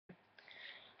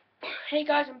Hey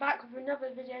guys, I'm back with another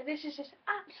video. This is just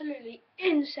absolutely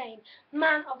insane.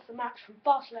 Man of the match from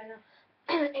Barcelona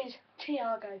is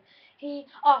Thiago. He,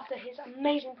 after his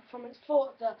amazing performance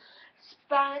for the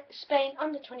Spain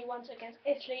under-21s against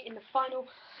Italy in the final,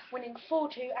 winning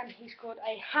 4-2, and he scored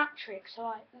a hat-trick.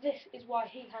 So this is why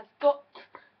he has got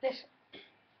this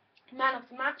man of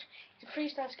the match. He's a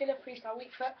freestyle skiller, freestyle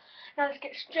weak foot. Now let's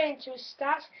get straight into his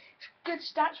stats. Good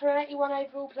stats for an 81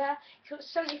 overall player. He's got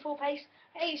 74 pace,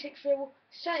 86 dribble,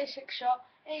 76 shot,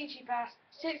 80 pass,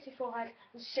 64 head,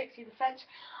 and 60 defence.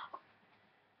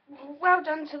 Well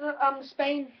done to the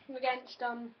Spain against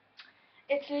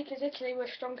Italy, because Italy were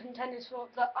strong contenders for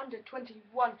the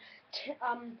under-21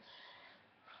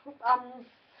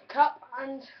 cup,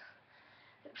 and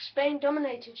Spain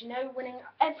dominated, winning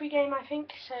every game, I think,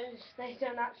 so they've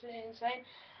done absolutely insane.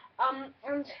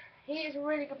 And he is a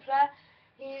really good player.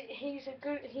 He's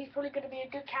probably going to be a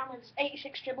good counter with his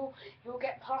 86 dribble. He will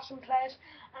get past some players,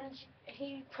 and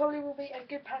he probably will be a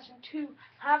good person to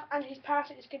have, and his pass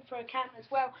is good for a counter as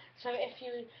well. So if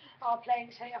you are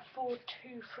playing, say, a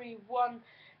 4-2-3-1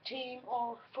 team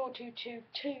or 4-2-2-2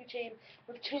 team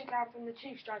with two counters and the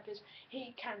two strikers,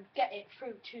 he can get it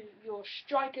through to your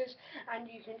strikers, and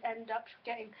you can end up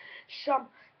getting some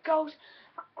goals.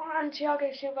 And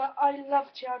Thiago Silva, I love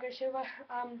Thiago Silva.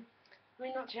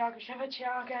 Not Thiago Silva,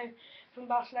 Thiago from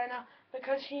Barcelona,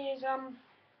 because he is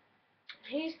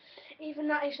he's, even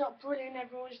that he's not brilliant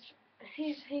overall,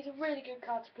 he's a really good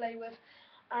card to play with.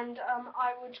 And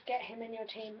I would get him in your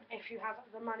team if you have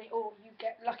the money, or you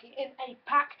get lucky in a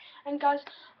pack. And guys,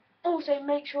 also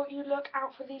make sure you look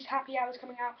out for these happy hours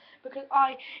coming out, because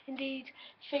I indeed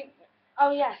think,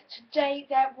 oh yeah, today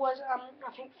there was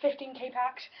I think 15k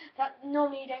packs that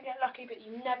normally you don't get lucky, but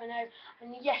you never know.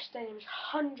 And yesterday there was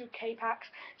 100k packs,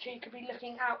 so you could be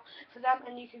looking out for them,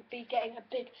 and you could be getting a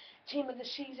big team of the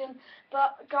season.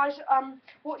 But guys,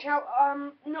 watch out.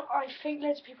 I think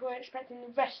loads of people are expecting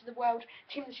the rest of the world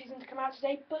team of the season to come out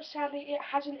today, but sadly it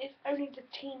hasn't. It's only the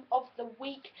team of the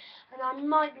week, and I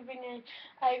might be bringing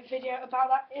a video about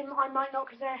that. I might not,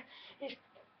 because there is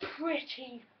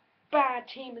pretty bad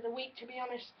team of the week, to be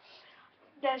honest.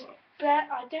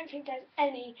 I don't think there's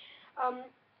any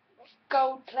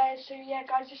gold players. So yeah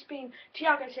guys, just been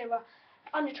Thiago Silva,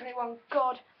 under-21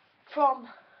 god from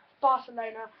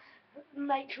Barcelona.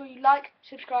 Make sure you like,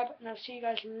 subscribe, and I'll see you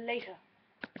guys later.